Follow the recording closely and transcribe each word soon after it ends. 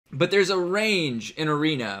But there's a range in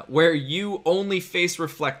Arena where you only face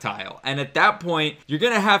Reflectile, and at that point, you're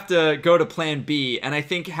gonna have to go to plan B, and I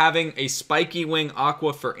think having a spiky wing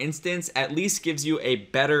Aqua, for instance, at least gives you a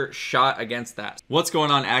better shot against that. What's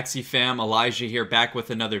going on, Axie fam? Elijah here, back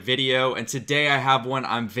with another video, and today I have one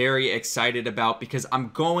I'm very excited about because I'm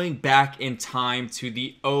going back in time to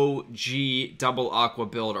the OG double Aqua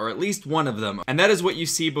build, or at least one of them, and that is what you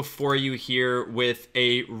see before you here with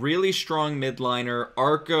a really strong midliner,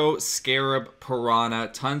 Arco, Scarab, Piranha,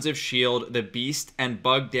 tons of shield, the beast and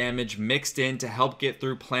bug damage mixed in to help get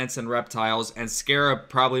through plants and reptiles, and Scarab,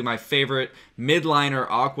 probably my favorite midliner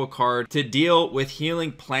Aqua card to deal with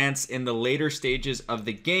healing plants in the later stages of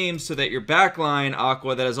the game so that your backline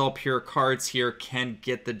Aqua that is all pure cards here can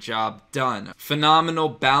get the job done. Phenomenal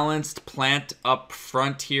balanced plant up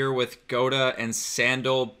front here with Goda and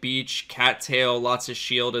Sandal, Beach, Cattail, lots of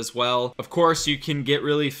shield as well. Of course, you can get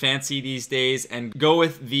really fancy these days and go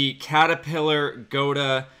with the Caterpillar,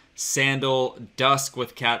 Goda, Sandal, Dusk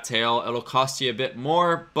with Cattail. It'll cost you a bit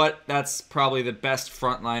more, but that's probably the best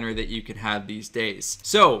frontliner that you can have these days.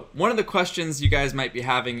 So one of the questions you guys might be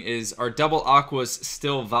having is, are double Aquas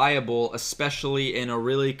still viable, especially in a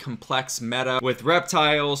really complex meta with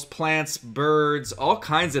reptiles, plants, birds, all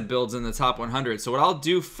kinds of builds in the top 100? So what I'll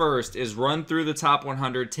do first is run through the top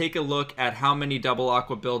 100, take a look at how many double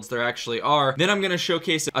Aqua builds there actually are. Then I'm going to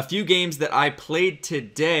showcase a few games that I played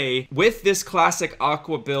today with this classic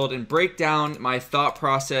Aqua build and break down my thought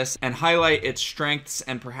process and highlight its strengths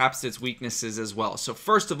and perhaps its weaknesses as well. So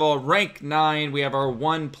first of all, rank 9, we have our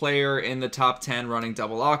one player in the top 10 running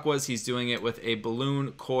double Aquas. He's doing it with a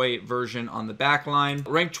balloon koi version on the back line.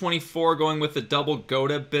 Rank 24 going with the double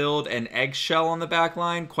Goda build and eggshell on the back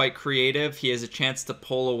line. Quite creative. He has a chance to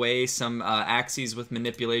pull away some Axies with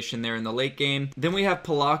manipulation there in the late game. Then we have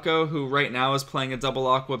Polaco, who right now is playing a double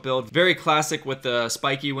Aqua build. Very classic with the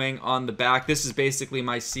spiky wing on the back. This is basically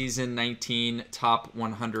my season 19 top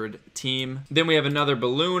 100 team. Then we have another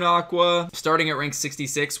balloon Aqua. Starting at rank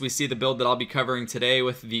 66, we see the build that I'll be covering today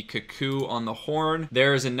with the Cuckoo on the horn.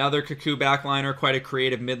 There's another Cuckoo backliner, quite a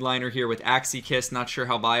creative midliner here with Axie Kiss. Not sure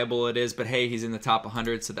how viable it is, but hey, he's in the top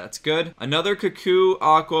 100, so that's good. Another Cuckoo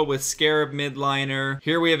Aqua with Scarab midliner.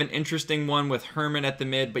 Here we have an interesting one with Hermit at the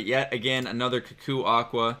mid, but yet again, another Cuckoo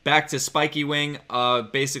Aqua. Back to Spiky Wing,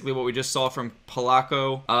 basically what we just saw from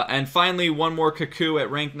Polaco. And finally, one more Cuckoo at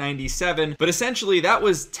rank 97, but essentially that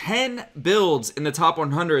was 10 builds in the top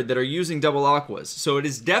 100 that are using double Aquas, so it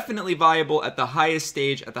is definitely viable at the highest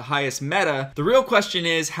stage, at the highest meta. The real question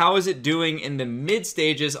is, how is it doing in the mid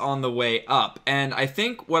stages on the way up? And I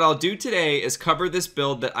think what I'll do today is cover this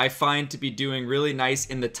build that I find to be doing really nice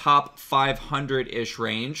in the top 500-ish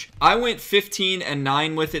range. I went 15 and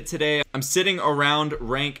 9 with it today. I'm sitting around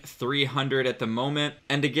rank 300 at the moment,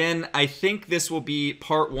 and again, I think this will be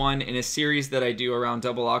part 1 in a series that I do around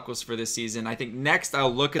double Aquas for this season. I think next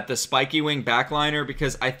I'll look at the Spiky Wing backliner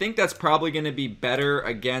because I think that's probably going to be better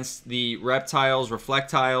against the reptiles,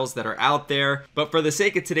 reflectiles that are out there. But for the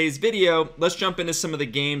sake of today's video, let's jump into some of the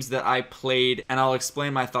games that I played and I'll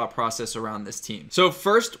explain my thought process around this team. So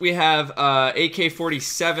first we have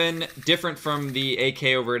AK-47, different from the AK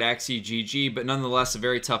over at Axie GG, but nonetheless a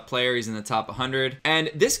very tough player. He's in the top 100.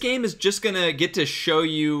 And this game is just going to get to show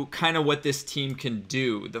you kind of what this team can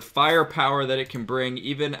do, the firepower that it can bring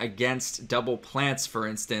even against double plants, for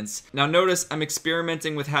instance. Now notice I'm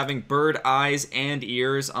experimenting with having bird eyes and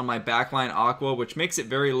ears on my backline Aqua, which makes it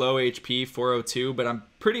very low HP, 402, but I'm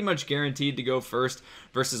pretty much guaranteed to go first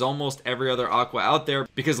versus almost every other Aqua out there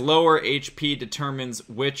because lower HP determines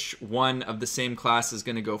which one of the same class is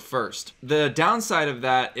going to go first. The downside of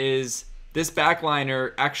that is this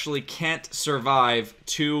backliner actually can't survive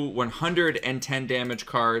 2 110 damage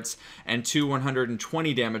cards and 2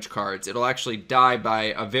 120 damage cards. It'll actually die by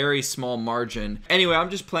a very small margin. Anyway, I'm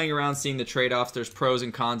just playing around seeing the trade-offs. There's pros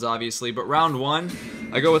and cons, obviously, but round 1,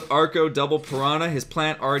 I go with Arco double Piranha. His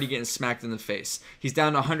plant already getting smacked in the face. He's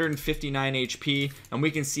down to 159 HP, and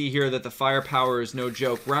we can see here that the firepower is no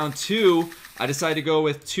joke. Round 2, I decide to go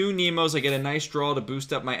with 2 Nemos. I get a nice draw to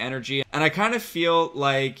boost up my energy, and I kind of feel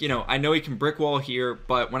like, you know, I know he can brick wall here,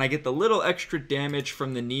 but when I get the little extra damage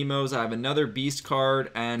from the Nemos, I have another beast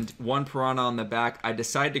card and 1 Piranha on the back. I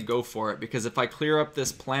decide to go for it because if I clear up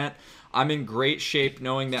this plant, I'm in great shape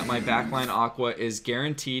knowing that my backline Aqua is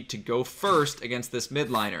guaranteed to go first against this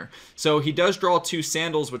midliner. So he does draw 2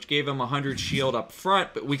 Sandals, which gave him 100 shield up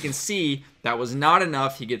front, but we can see that was not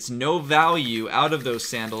enough. He gets no value out of those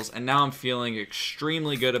Sandals, and now I'm feeling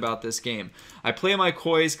extremely good about this game. I play my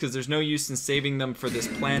Kois because there's no use in saving them for this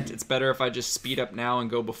plant. It's better if I just speed up now and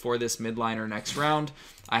go before this midliner next round.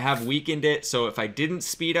 I have weakened it, so if I didn't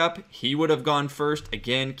speed up, he would have gone first.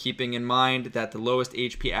 Again, keeping in mind that the lowest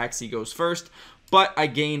HP Axie goes first, but I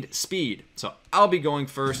gained speed. So I'll be going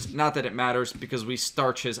first. Not that it matters because we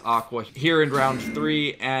starch his Aqua here in round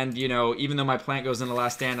 3. And, you know, even though my plant goes in the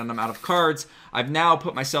last stand and I'm out of cards, I've now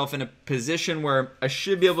put myself in a position where I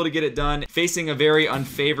should be able to get it done, facing a very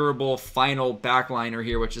unfavorable final backliner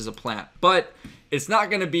here, which is a plant. But it's not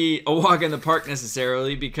going to be a walk in the park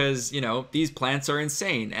necessarily because, you know, these plants are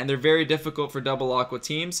insane and they're very difficult for double aqua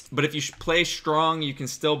teams. But if you play strong, you can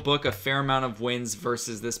still book a fair amount of wins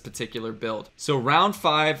versus this particular build. So round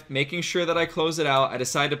 5, making sure that I close it out, I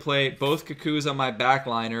decide to play both Cuckoos on my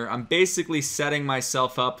backliner. I'm basically setting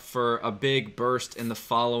myself up for a big burst in the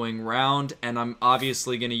following round, and I'm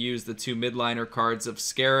obviously going to use the 2 midliner cards of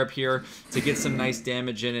Scarab here to get some nice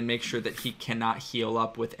damage in and make sure that he cannot heal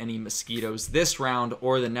up with any mosquitoes this round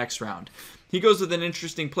or the next round. He goes with an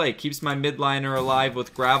interesting play, keeps my midliner alive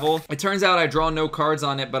with gravel. It turns out I draw no cards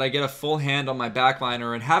on it, but I get a full hand on my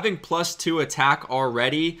backliner, and having +2 attack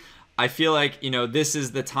already, I feel like, you know, this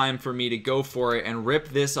is the time for me to go for it and rip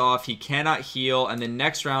this off. He cannot heal, and then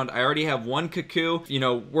next round I already have 1 Cuckoo. You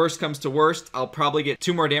know, worst comes to worst, I'll probably get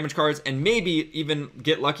 2 more damage cards and maybe even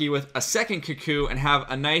get lucky with a 2nd Cuckoo and have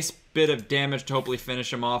a nice bit of damage to hopefully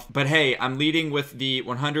finish him off. But hey, I'm leading with the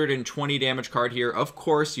 120 damage card here. Of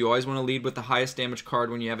course, you always want to lead with the highest damage card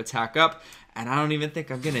when you have attack up, and I don't even think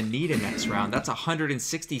I'm gonna need it next round. That's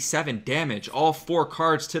 167 damage, all 4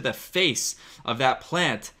 cards to the face of that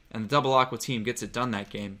plant. And the double aqua team gets it done that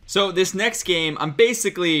game. So this next game, I'm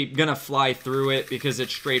basically gonna fly through it because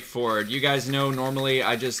it's straightforward. You guys know normally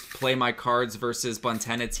I just play my cards versus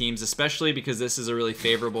buntenna teams, especially because this is a really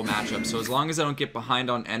favorable matchup. So as long as I don't get behind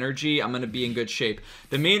on energy, I'm gonna be in good shape.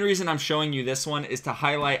 The main reason I'm showing you this one is to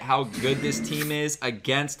highlight how good this team is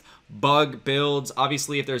against bug builds.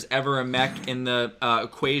 Obviously, if there's ever a mech in the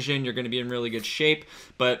equation, you're going to be in really good shape.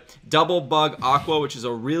 But double bug aqua, which is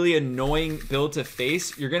a really annoying build to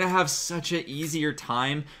face, you're going to have such an easier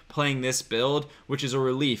time playing this build, which is a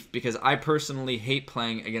relief because I personally hate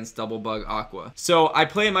playing against double bug aqua. So I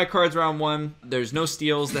play my cards round 1. There's no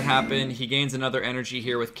steals that happen. He gains another energy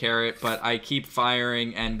here with Carrot, but I keep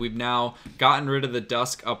firing, and we've now gotten rid of the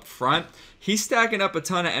Dusk up front. He's stacking up a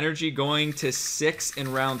ton of energy going to 6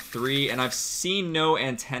 in round 3, and I've seen no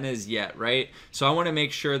antennas yet, right? So I want to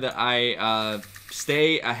make sure that I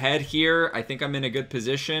stay ahead here. I think I'm in a good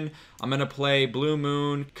position. I'm going to play Blue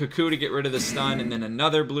Moon, Cuckoo to get rid of the stun, and then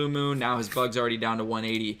another Blue Moon. Now his bug's already down to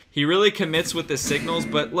 180. He really commits with the signals,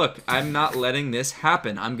 but look, I'm not letting this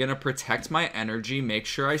happen. I'm going to protect my energy, make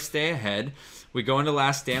sure I stay ahead. We go into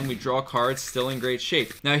last stand, we draw cards, still in great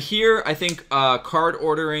shape. Now here, I think card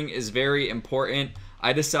ordering is very important.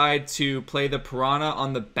 I decide to play the Piranha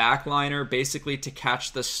on the backliner, basically to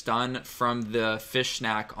catch the stun from the fish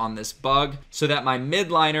snack on this bug, so that my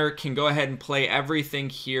midliner can go ahead and play everything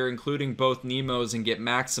here, including both Nemos, and get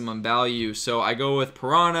maximum value. So I go with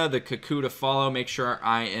Piranha, the Cuckoo to follow, make sure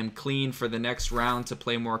I am clean for the next round to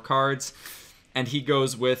play more cards. And he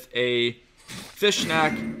goes with a fish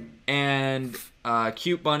snack and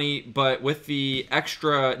Cute Bunny, but with the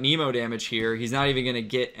extra Nemo damage here, he's not even going to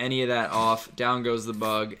get any of that off. Down goes the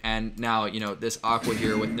bug, and now, you know, this Aqua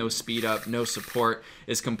here with no speed up, no support,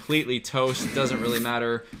 is completely toast. Doesn't really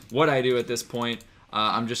matter what I do at this point.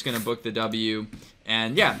 I'm just going to book the W.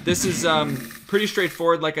 And yeah, this is pretty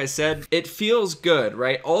straightforward, like I said. It feels good,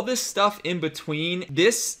 right? All this stuff in between,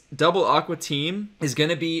 this double Aqua team is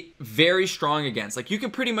going to be very strong against. Like, you can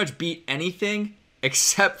pretty much beat anything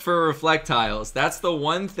except for reflectiles. That's the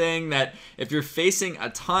one thing that if you're facing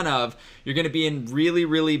a ton of, you're going to be in really,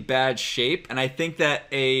 really bad shape. And I think that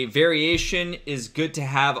a variation is good to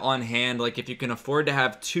have on hand. Like if you can afford to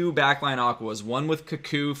have 2 backline aquas, one with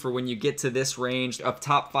Cuckoo for when you get to this range of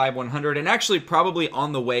top 5 100, and actually probably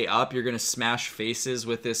on the way up, you're going to smash faces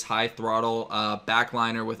with this high throttle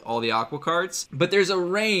backliner with all the aqua cards. But there's a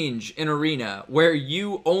range in Arena where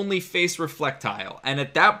you only face reflectile. And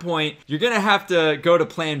at that point, you're going to have to go to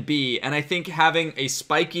plan B, and I think having a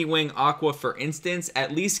spiky wing aqua, for instance,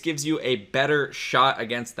 at least gives you a better shot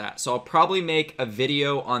against that. So I'll probably make a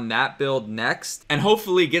video on that build next, and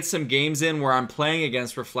hopefully get some games in where I'm playing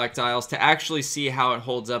against reflectiles to actually see how it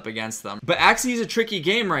holds up against them. But Axie is a tricky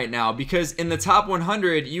game right now because in the top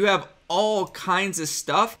 100, you have all kinds of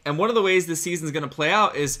stuff, and one of the ways this season's going to play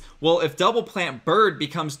out is, well, if double plant bird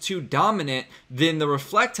becomes too dominant, then the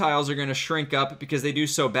reflectiles are going to shrink up because they do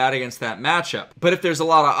so bad against that matchup. But if there's a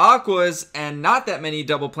lot of aquas and not that many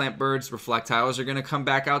double plant birds, reflectiles are going to come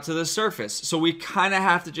back out to the surface. So we kind of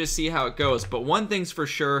have to just see how it goes. But one thing's for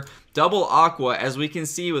sure, Double Aqua, as we can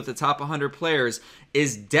see with the top 100 players,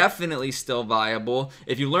 is definitely still viable.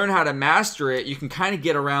 If you learn how to master it, you can kind of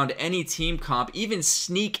get around any team comp, even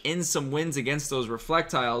sneak in some wins against those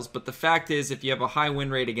reflectiles. But the fact is, if you have a high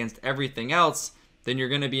win rate against everything else, then you're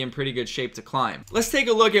going to be in pretty good shape to climb. Let's take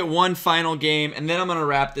a look at one final game, and then I'm going to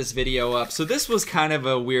wrap this video up. So this was kind of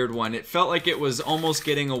a weird one. It felt like it was almost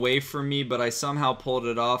getting away from me, but I somehow pulled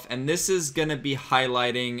it off. And this is going to be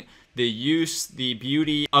highlighting the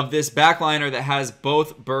beauty of this backliner that has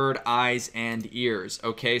both bird eyes and ears.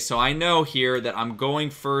 Okay, so I know here that I'm going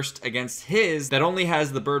first against his that only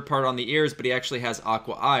has the bird part on the ears, but he actually has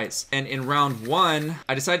aqua eyes. And in round one,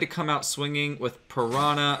 I decided to come out swinging with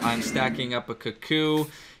Piranha. I'm stacking up a Cuckoo.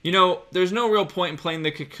 You know, there's no real point in playing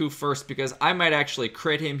the Cuckoo first because I might actually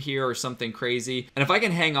crit him here or something crazy. And if I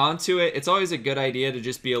can hang on to it, it's always a good idea to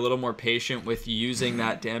just be a little more patient with using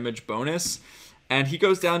that damage bonus. And he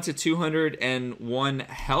goes down to 201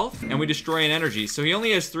 health, and we destroy an energy. So he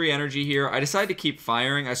only has 3 energy here. I decided to keep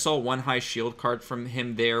firing. I saw 1 high shield card from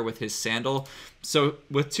him there with his sandal. So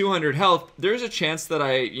with 200 health, there's a chance that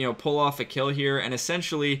I, pull off a kill here. And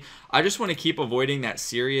essentially, I just want to keep avoiding that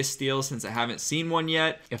serious steal since I haven't seen one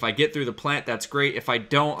yet. If I get through the plant, that's great. If I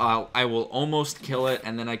don't, I will almost kill it,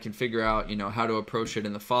 and then I can figure out, how to approach it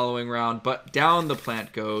in the following round. But down the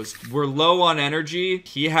plant goes. We're low on energy.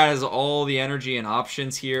 He has all the energy and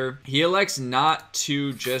options here. He elects not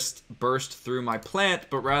to just burst through my plant,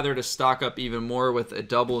 but rather to stock up even more with a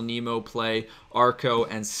double Nemo play, Arco,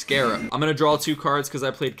 and Scarab. I'm gonna draw 2 cards because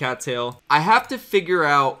I played Cattail. I have to figure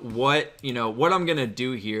out what I'm gonna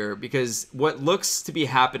do here, because what looks to be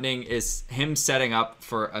happening is him setting up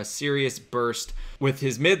for a serious burst with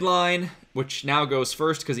his midline, which now goes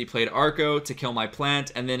first because he played Arco to kill my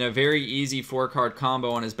plant, and then a very easy 4-card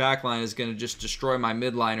combo on his backline is going to just destroy my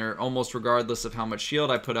midliner almost regardless of how much shield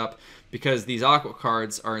I put up, because these Aqua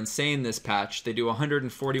cards are insane this patch. They do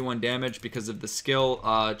 141 damage because of the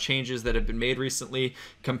skill changes that have been made recently,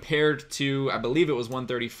 compared to, I believe it was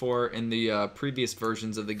 134 in the previous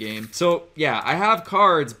versions of the game. So yeah, I have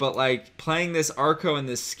cards, but like playing this Arco and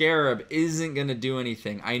this Scarab isn't going to do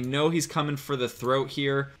anything. I know he's coming for the throat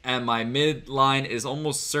here, and my midline is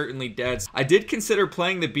almost certainly dead. I did consider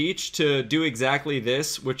playing the beach to do exactly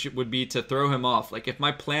this, which would be to throw him off. Like if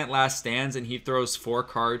my plant last stands and he throws 4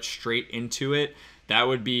 cards straight into it, that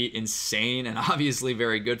would be insane and obviously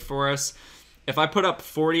very good for us. If I put up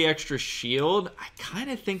 40 extra shield, I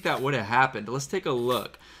kind of think that would have happened. Let's take a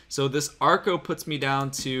look. So this Arco puts me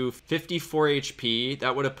down to 54 HP.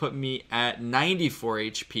 That would have put me at 94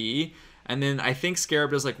 HP. And then I think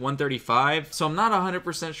Scarab does like 135. So I'm not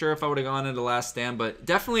 100% sure if I would have gone into last stand, but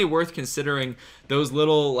definitely worth considering those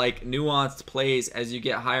little like nuanced plays as you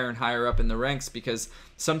get higher and higher up in the ranks, because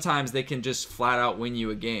sometimes they can just flat out win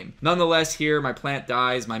you a game. Nonetheless, here my plant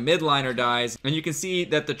dies, my midliner dies, and you can see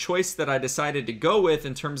that the choice that I decided to go with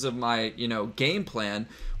in terms of my, game plan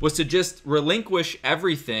was to just relinquish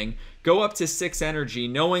everything, go up to 6 energy,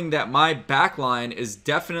 knowing that my backline is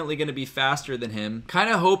definitely going to be faster than him. Kind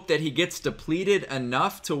of hope that he gets depleted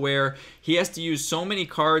enough to where he has to use so many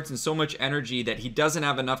cards and so much energy that he doesn't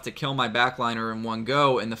have enough to kill my backliner in one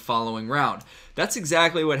go in the following round. That's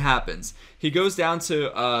exactly what happens. He goes down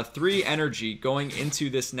to 3 energy going into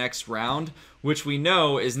this next round, which we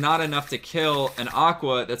know is not enough to kill an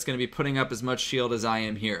Aqua that's going to be putting up as much shield as I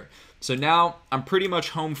am here. So now I'm pretty much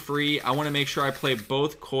home free. I want to make sure I play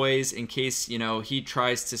both Kois in case, he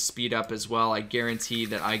tries to speed up as well. I guarantee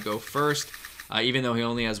that I go first. Even though he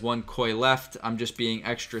only has 1 koi left, I'm just being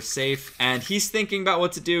extra safe. And he's thinking about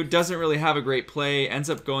what to do, doesn't really have a great play, ends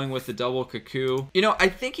up going with the double Cuckoo. I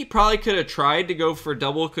think he probably could have tried to go for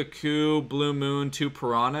double Cuckoo, Blue Moon, 2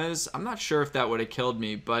 Piranhas. I'm not sure if that would have killed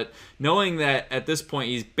me, but knowing that at this point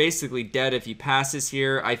he's basically dead if he passes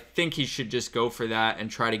here, I think he should just go for that and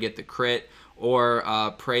try to get the crit,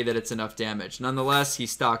 or pray that it's enough damage. Nonetheless, he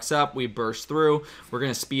stocks up, we burst through, we're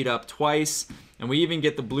going to speed up twice, and we even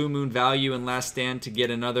get the Blue Moon value in last stand to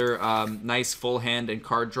get another nice full hand and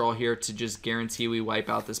card draw here to just guarantee we wipe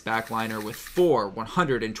out this backliner with 4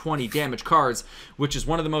 120 damage cards, which is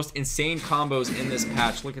one of the most insane combos in this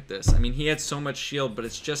patch. Look at this. I mean, he had so much shield, but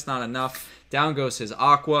it's just not enough. Down goes his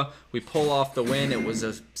Aqua. We pull off the win. It was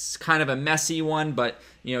a kind of a messy one, but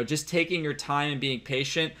just taking your time and being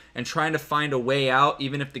patient and trying to find a way out,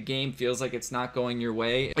 even if the game feels like it's not going your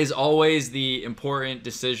way, is always the important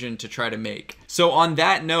decision to try to make. So on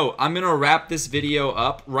that note, I'm going to wrap this video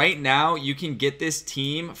up. Right now, you can get this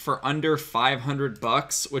team for under 500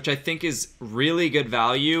 bucks, which I think is really good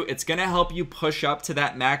value. It's going to help you push up to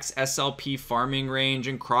that max SLP farming range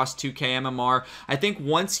and cross 2k MMR. I think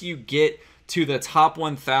once you get to the top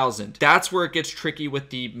 1,000. That's where it gets tricky with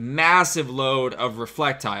the massive load of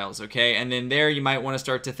reflectiles, okay? And then there you might want to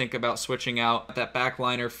start to think about switching out that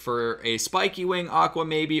backliner for a spiky wing aqua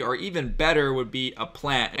maybe, or even better would be a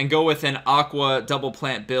plant, and go with an aqua double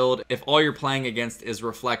plant build if all you're playing against is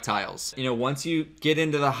reflectiles. You know, once you get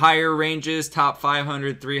into the higher ranges, top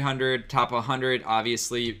 500, 300, top 100,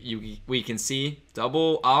 obviously we can see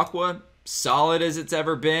double aqua, solid as it's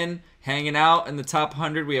ever been, hanging out in the top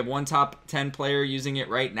 100. We have one top 10 player using it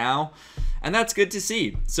right now, and that's good to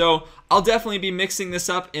see. So I'll definitely be mixing this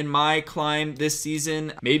up in my climb this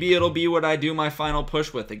season. Maybe it'll be what I do my final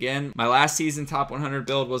push with. Again, my last season top 100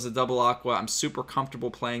 build was a double aqua. I'm super comfortable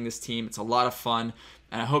playing this team. It's a lot of fun,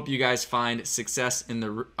 and I hope you guys find success in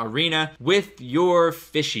the arena with your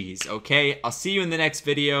fishies, okay? I'll see you in the next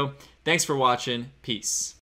video. Thanks for watching. Peace.